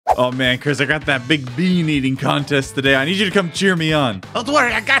Oh man, Chris, I got that big bean eating contest today. I need you to come cheer me on. Don't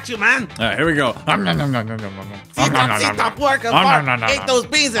worry, I got you, man. All right, here we go. Ctop work. Ate those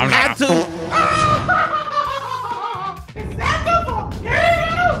beans and had to.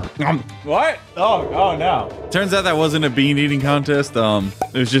 What? Oh no. Turns out that wasn't a bean eating contest. It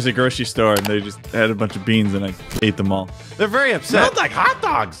was just a grocery store and they just had a bunch of beans and I ate them all. They're very upset. Smelled like hot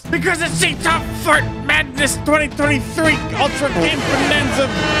dogs. Because it's Ctop Fart Madness 2023 Ultra Game Bonanza,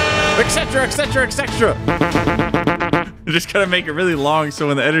 etc., etc., etc. Just gotta make it really long so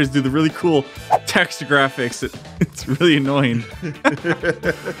when the editors do the really cool text graphics, it's really annoying.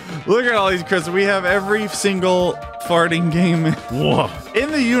 Look at all these, Chris. We have every single farting game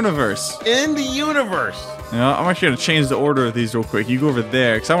in the universe. In the universe. You know, I'm actually gonna change the order of these real quick. You go over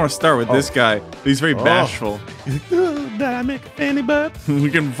there, because I want to start with this guy. He's very bashful. Did I make a fanny butt? We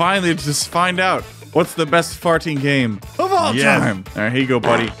can finally just find out what's the best farting game of all time. All right, here you go,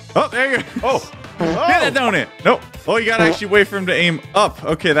 buddy. Oh, there you go. Oh. Hit that donut. Nope. Oh, you gotta actually wait for him to aim up.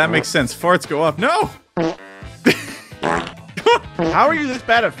 Okay, that makes sense. Farts go up. No! How are you this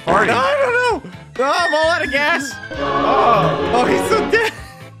bad at farting? I don't know. Oh, I'm all out of gas. Oh, he's so dead.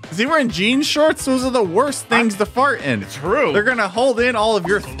 Is he wearing jean shorts? Those are the worst things to fart in. True. They're gonna hold in all of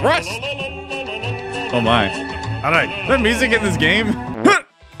your thrust. Oh my. All right. Is that music in this game?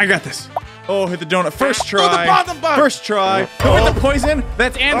 I got this. Oh, hit the donut. First try. The bottom button. First try. With the poison,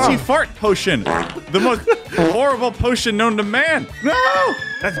 that's anti-fart potion. The most horrible potion known to man. No!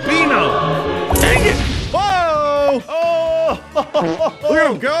 That's Beano. Dang it. Whoa! Oh! Look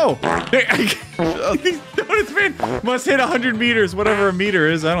at him go. These donuts, man, must hit 100 meters, whatever a meter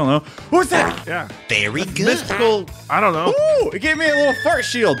is. I don't know. What's that? Yeah. Very good. Mystical. I don't know. Ooh, it gave me a little fart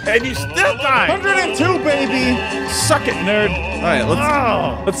shield. And you still died. 102, baby. Suck it, nerd. All right,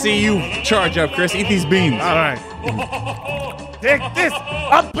 let's see you charge up, Chris. Eat these beans. All right. Take this.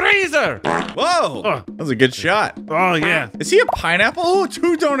 A breezer. Whoa. That was a good shot. Oh, yeah. Is he a pineapple? Oh,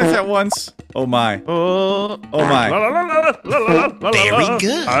 2 donuts at once. Oh, my. Oh, my. Very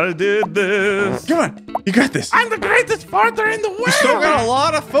good. I did this. Come on. You got this. I'm the greatest farter in the world. You still got a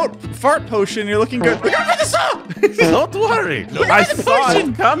lot of fart potion. You're looking good. Look out for the saw. Don't worry. I saw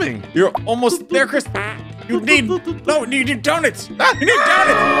it coming. You're almost there, Chris. You need donuts. You need donuts.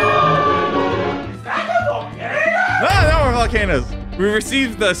 No more volcanoes. We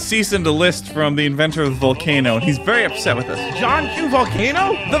received the cease and desist from the inventor of the volcano, and he's very upset with us. John Q.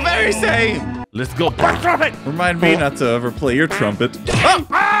 Volcano? The very same. Let's go butt trumpet. Remind me not to ever play your trumpet. Oh!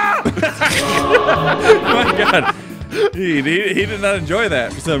 My God. He did not enjoy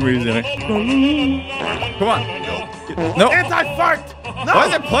that for some reason. Come on. No. Anti-fart. No. Why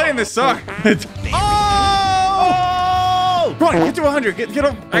is it playing this song? Come on, get to 100. Get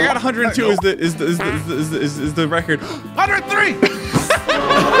up. I got 102 is the record. 103.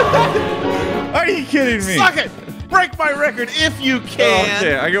 Are you kidding me? Suck it. Break my record if you can. Oh,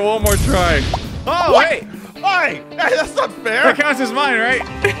 okay, I get one more try. Oh, What? wait. Hey, that's not fair. That counts as mine, right?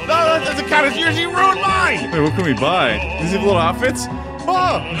 No, that doesn't count as yours. You ruined mine. Wait, what can we buy? These little outfits?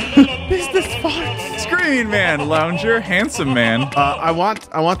 Oh, business farts. Screaming man, lounger, handsome man. I want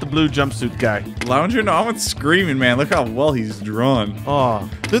the blue jumpsuit guy. Lounger? No, I want screaming man. Look how well he's drawn. Oh,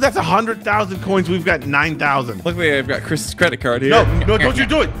 dude, that's 100,000 coins. We've got 9,000. Luckily, I've got Chris's credit card here. No, don't you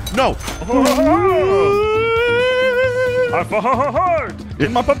do it. No.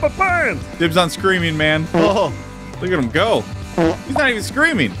 In my pants. Dibs on screaming man. Oh, Look at him go. He's not even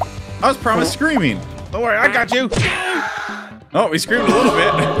screaming. I was promised screaming. don't worry, I got you. Oh, he screamed a little bit.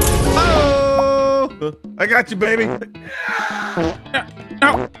 Oh! I got you, baby.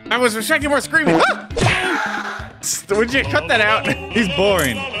 No, I was expecting more screaming. Would you cut that out? He's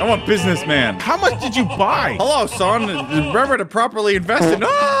boring. I want businessman. How much did you buy? Hello, son. Remember to properly invest in.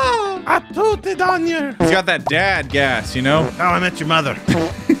 Oh! I tooted on you. He's got that dad gas, you know? Oh, I met your mother.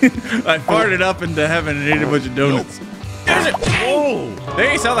 I farted up into heaven and ate a bunch of donuts. There's it. Oh.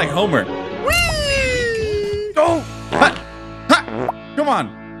 There you sound like Homer. Whee! Go! Ha! Ha! Come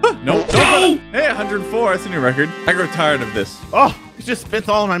on. Nope. Don't hey, 104. That's a new record. I grow tired of this. Oh, you just spent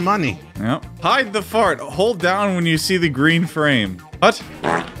all my money. Yep. Hide the fart. Hold down when you see the green frame. What?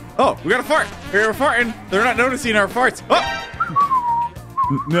 Oh, we got a fart. We're farting. They're not noticing our farts. Oh!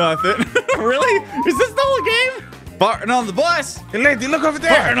 Nothing. Really? Is this the whole game? Farting on the bus. Hey, lady, look over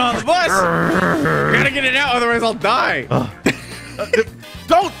there. Farting on the bus. We gotta get it out, otherwise I'll die.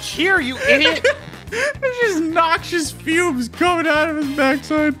 Don't cheer, you idiot. There's just noxious fumes coming out of his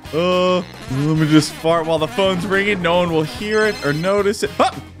backside. Let me just fart while the phone's ringing. No one will hear it or notice it.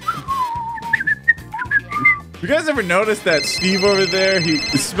 Ah! You guys ever notice that Steve over there, he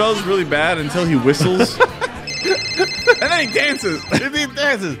smells really bad until he whistles? And then he dances. He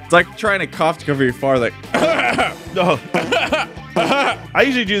dances. It's like trying to cough to cover your fart. Like, No. I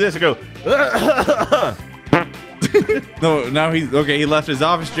usually do this and go. no, now he's okay. He left his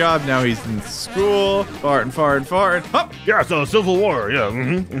office job. Now he's in school. Farting. Hup. Yeah, so Civil War. Yeah.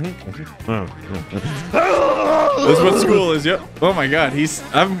 That's what school is. Yep. Oh my God.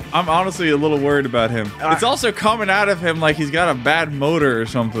 I'm honestly a little worried about him. It's also coming out of him like he's got a bad motor or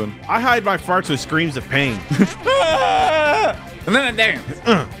something. I hide my farts with screams of pain. And then I dance.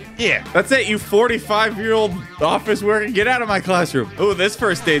 Yeah. That's it, you 45-year-old office worker. Get out of my classroom. Oh, this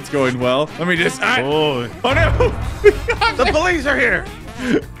first date's going well. Let me just. Oh no. The police are here.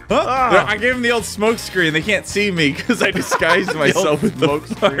 Huh? I gave him the old smoke screen. They can't see me because I disguised myself with the smoke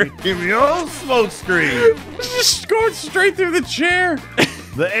screen. Give me your old smoke screen. Just going straight through the chair.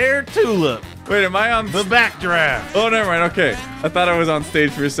 The air tulip. Wait, am I on the backdraft? Oh, never mind. Okay. I thought I was on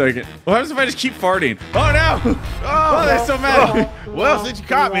stage for a second. What happens if I just keep farting? Oh, no. Oh, they're so mad. Oh. Well, since you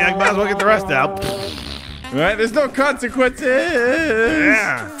caught me, I might as well get the rest out. All right, there's no consequences.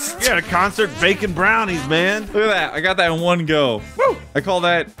 Yeah. You got a concert baking brownies, man. Look at that. I got that in one go. Woo. I call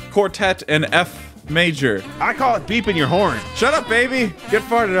that quartet and F major. I call it beeping your horn. Shut up, baby. Get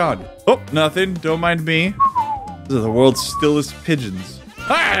farted on. Oh, nothing. Don't mind me. These are the world's stillest pigeons.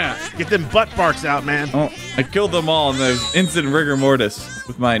 Ah! Get them butt barks out, man. Oh, I killed them all in the instant rigor mortis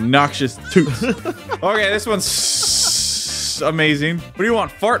with my noxious toots. Okay, this one's amazing. What do you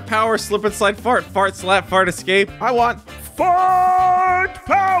want? Fart power, slip and slide, fart, slap, fart escape. I want fart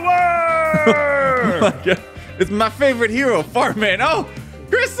power. Oh my God. It's my favorite hero, Fart Man. Oh,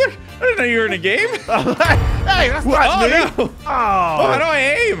 Chris, I didn't know you were in a game. Hey, that's not me. No. Oh, How do I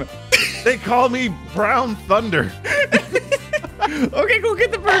aim? They call me Brown Thunder. Okay, go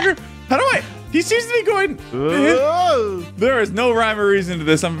get the burger. How do I? He seems to be going. There is no rhyme or reason to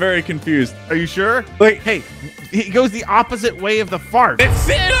this. I'm very confused. Are you sure? Like, hey, he goes the opposite way of the fart. It's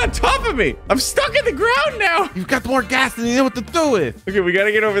sitting on top of me. I'm stuck in the ground now. You've got more gas than you know what to do with. Okay, we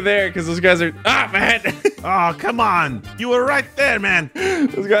gotta get over there because those guys are. Ah, man. Oh, come on. You were right there, man.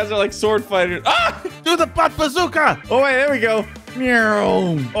 Those guys are like sword fighters. Ah! Do the butt bazooka. Oh, wait, there we go.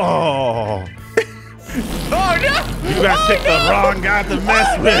 Oh. Oh, no! You guys picked the wrong guy to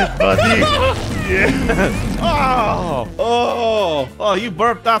mess with, buddy. Yeah. Oh, you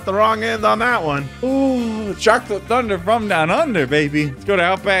burped out the wrong end on that one. Oh, chocolate thunder from down under, baby. Let's go to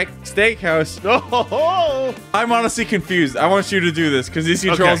Outback Steakhouse. Oh. I'm honestly confused. I want you to do this because these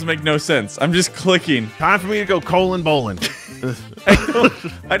controls make no sense. I'm just clicking. Time for me to go colon bowling.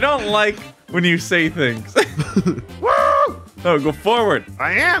 I don't like when you say things. Woo! No, go forward.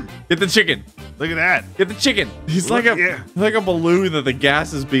 I am. Get the chicken. Look at that. Get the chicken. He's like a balloon that the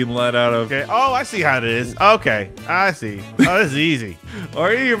gas is being let out of. Okay. Oh, I see how it is. Okay. I see. Oh, this is easy.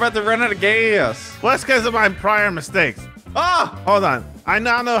 Or you're about to run out of gas. Well, that's because of my prior mistakes. Ah! Hold on. I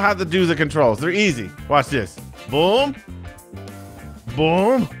now know how to do the controls. They're easy. Watch this. Boom.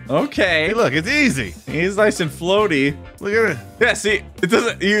 Boom. Okay. Hey, look, it's easy. He's nice and floaty. Look at it. Yeah, see, it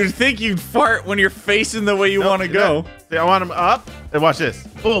doesn't. You'd think you'd fart when you're facing the way you want to go. See, I want him up. And watch this.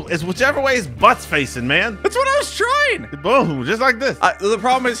 Boom. It's whichever way his butt's facing, man. That's what I was trying. Boom. Just like this. The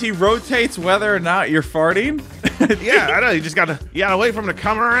problem is he rotates whether or not you're farting. Yeah, I know. You gotta wait for him to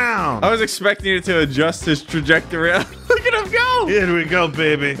come around. I was expecting it to adjust his trajectory. Look at him go. Here we go,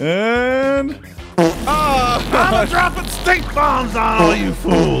 baby. And. Oh! I'm dropping stink bombs on all you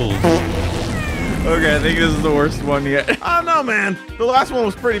fools. Okay, I think this is the worst one yet. I don't know, man. The last one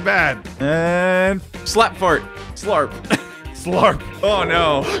was pretty bad. And slap fart. Slarp. Slurp. Oh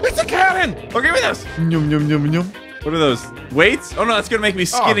no. It's a cannon. Oh, give me this. Yum, yum, yum, yum. What are those? Weights? Oh no, that's gonna make me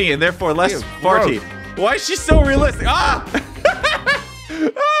skinny and therefore less farty. Why is she so realistic? Ah!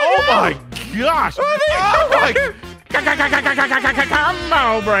 Oh my gosh. Oh my.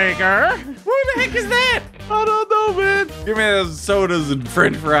 Combo breaker. What the heck is that? I don't know, man. Give me those sodas and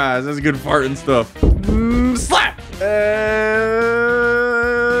french fries. That's good farting stuff. Slap!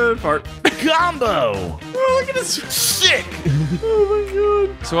 Fart. Combo. Oh, look at this. Sick. Oh my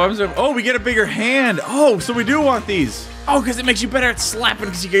god. So I'm so. Oh, we get a bigger hand. Oh, so we do want these. Oh, because it makes you better at slapping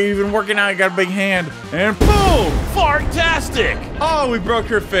because you're even working out. You got a big hand. And boom. Fartastic. Oh, we broke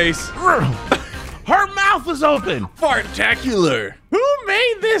her face. Her mouth is open. Fartacular. Who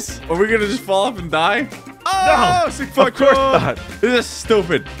made this? Are we gonna just fall off and die? Oh, no, sick of course not. This is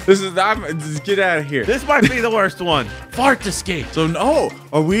stupid. Just get out of here. This might be the worst one. Fart escape. So no,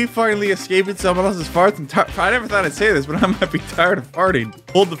 are we finally escaping someone else's farts? I never thought I'd say this, but I might be tired of farting.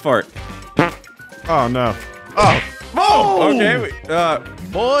 Hold the fart. Oh no. Oh. Oh. Okay.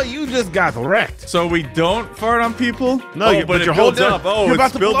 Boy, you just got wrecked. So we don't fart on people? No, but it builds up. Oh,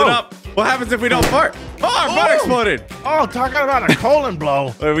 it's building up. What happens if we don't fart? our butt exploded. Oh, talking about a colon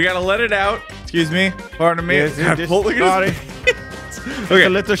blow. Wait, we gotta let it out. Excuse me. Pardon me. Yes, God, just look at sorry. this. Okay, A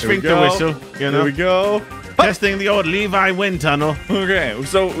little here we sphincter go. whistle. You know, Here we go. testing the old Levi wind tunnel. Okay,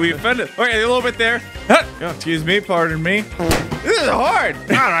 so we offended. Okay, a little bit there. Huh. Excuse me. Pardon me. This is hard.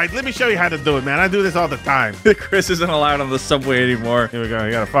 All right, let me show you how to do it, man. I do this all the time. Chris isn't allowed on the subway anymore. Here we go.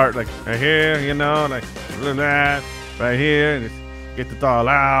 You gotta fart like right here, you know, like that, right here. Just get the all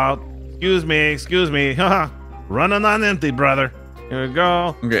out. Excuse me. Running on empty, brother. Here we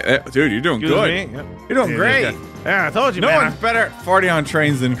go. Okay, dude, you're doing Excuse good. me. Yep. You're doing great. Yeah, I told you, No man. one's better at farting on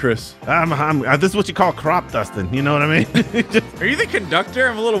trains than Chris. This is what you call crop dusting. You know what I mean? Are you the conductor?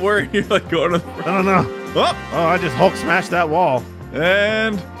 I'm a little worried. You're like going to the I don't know. Oh, I just Hulk smashed that wall.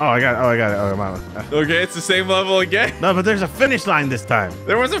 and I got it. Oh, I'm out. okay, it's the same level again. No, but there's a finish line this time.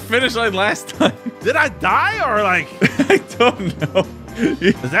 There was a finish line last time. Did I die or like? I don't know.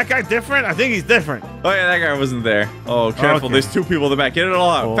 Is that guy different? I think he's different. Oh yeah, that guy wasn't there. Oh, careful. Okay. There's two people in the back. Get it all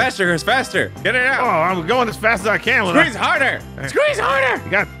out. Oh. Faster, Chris, faster. Get it Oh, out. I'm going as fast as I can. Squeeze harder. Squeeze harder.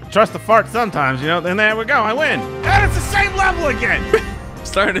 You got to trust the fart sometimes, you know. And there we go. I win. And it's the same level again.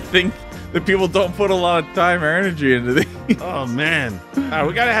 Starting to think that people don't put a lot of time or energy into these. Oh man. All right,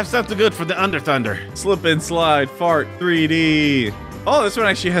 we gotta have something good for the Under Thunder. Slip and slide, fart 3D. Oh, this one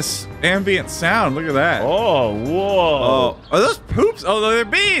actually has ambient sound. Look at that. Oh, whoa. Oh, are those poops? Oh, they're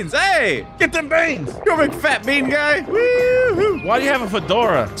beans. Hey, Get them beans. you big fat bean guy. Woo-hoo. Why do you have a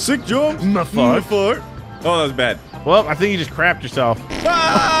fedora? Sick jumps. My fart. fart. Oh, that was bad. Well, I think you just crapped yourself.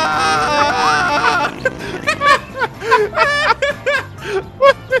 Ah!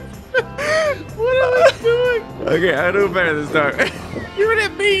 What are we doing? Okay, I do better this time. Give me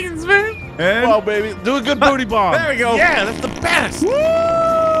that beans, man. And Whoa, baby. Do a good booty bomb. there we go. Yeah, that's the best.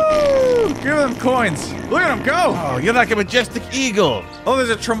 Woo! Give them coins. Look at them go. Oh, you're like a majestic eagle. Oh, there's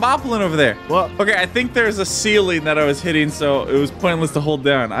a trombopolin over there. Well, Okay, I think there's a ceiling that I was hitting, so it was pointless to hold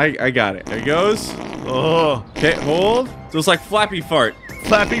down. I got it. There it goes. oh, Okay, hold. So it's like Flappy Fart.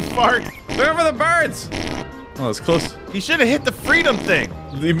 flappy fart. Look for the birds. Oh, it's close. You should have hit the freedom thing.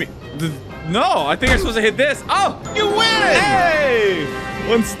 No, I think I'm supposed to hit this. Oh, You win. hey!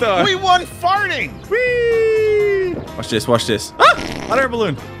 One star. We won farting. Whee! Watch this, watch this. Ah! Hot air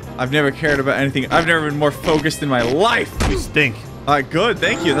balloon. I've never cared about anything. I've never been more focused in my life. You stink. Good,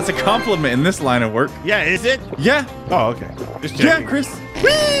 thank you. That's a compliment in this line of work. Yeah, is it? Yeah. Oh, okay. Just Yeah, checking. Chris.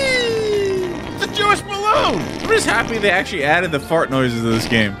 It's a Jewish balloon. I'm just happy they actually added the fart noises to this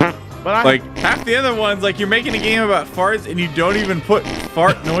game. But I, Like, half the other ones, like, you're making a game about farts and you don't even put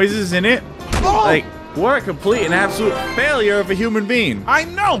fart noises in it. Oh! Like, what a complete and absolute failure of a human being. I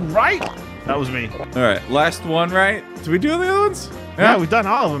know, right? That was me. All right, last one, right? Did we do the other ones? Yeah, we've done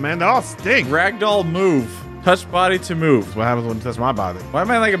all of them, man. They all stink. Ragdoll move. Touch body to move. What happens when you touch my body? Why am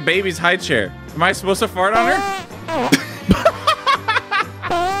I like a baby's high chair? Am I supposed to fart on her?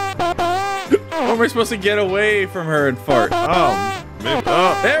 Or am I supposed to get away from her and fart? Oh, maybe.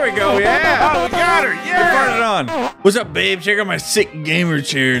 Oh, There we go, yeah! oh, we got her. Get Yeah. farted on. What's up, babe? Check out my sick gamer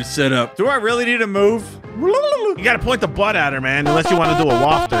chair set up. Do I really need to move? You got to point the butt at her, man, unless you want to do a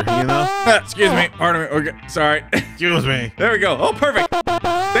wafter, you know? Excuse me. Pardon me. Okay, sorry. Excuse me. There we go. Oh, perfect.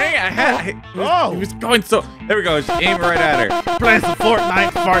 Dang, I had. Oh. He was going so. There we go. Just aim right at her. Playing some Fortnite,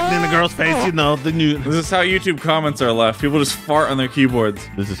 farting in the girl's face, you know, the new. This is how YouTube comments are left. People just fart on their keyboards.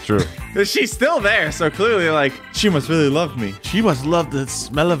 This is true. She's still there, so clearly, like, she must really love me. She must love the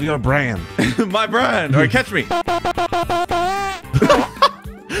smell of your brand. My brand. Or catch me.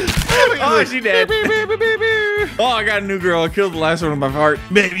 Oh, she dead. Oh, I got a new girl. I killed the last one with my fart.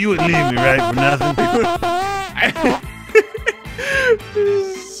 Baby, you wouldn't leave me, right, for nothing?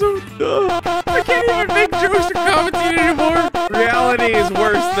 This is so dumb. I can't even make jokes or commentate anymore. Reality is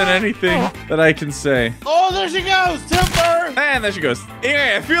worse than anything that I can say. Oh, there she goes, Timber! And there she goes.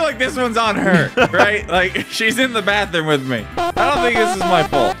 Yeah, I feel like this one's on her, right? Like, she's in the bathroom with me. I don't think this is my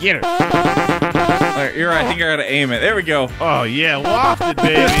fault. Get her. All right, you're right. I think I gotta aim it. There we go. Oh, yeah, wafted,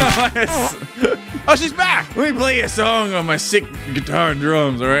 baby. Oh, she's back! Let me play a song on my sick guitar and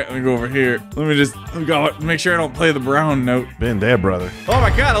drums, all right? Let me go over here. Let me go make sure I don't play the brown note. Been there, brother. Oh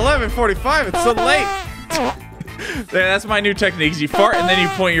my God, 11:45. It's so late. There, that's my new technique. You fart and then you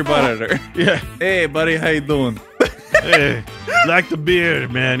point your butt at her. Yeah. Hey, buddy, how you doing? Hey, like the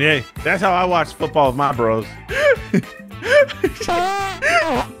beard, man. Hey, that's how I watch football with my bros.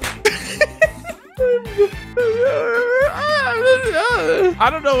 I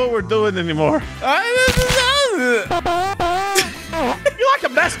don't know what we're doing anymore. You're like a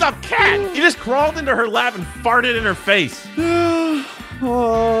messed up cat. You just crawled into her lap and farted in her face. I'll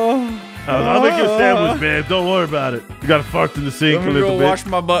make you a sandwich, babe. Don't worry about it. You gotta fart in the sink I'm a gonna little go bit. wash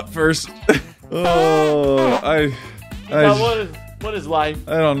my butt first. Oh, What is life?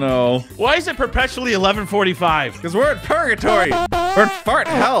 I don't know. Why is it perpetually 11:45? Because we're in purgatory. We're in fart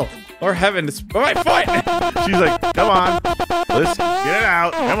hell. Or heaven. It's my foot. She's like, come on. Let's get it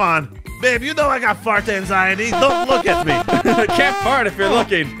out. Come on. Babe, you know I got fart anxiety. Don't look at me. Can't fart if you're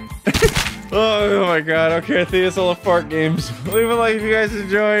looking. Oh my god. Okay, I think it's all the fart games. Leave a like if you guys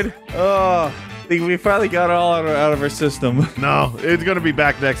enjoyed. Oh, I think we finally got it all out of our system. No, it's going to be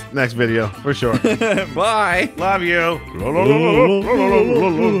back next video, for sure. Bye. Love you.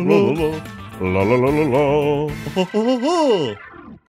 Oh.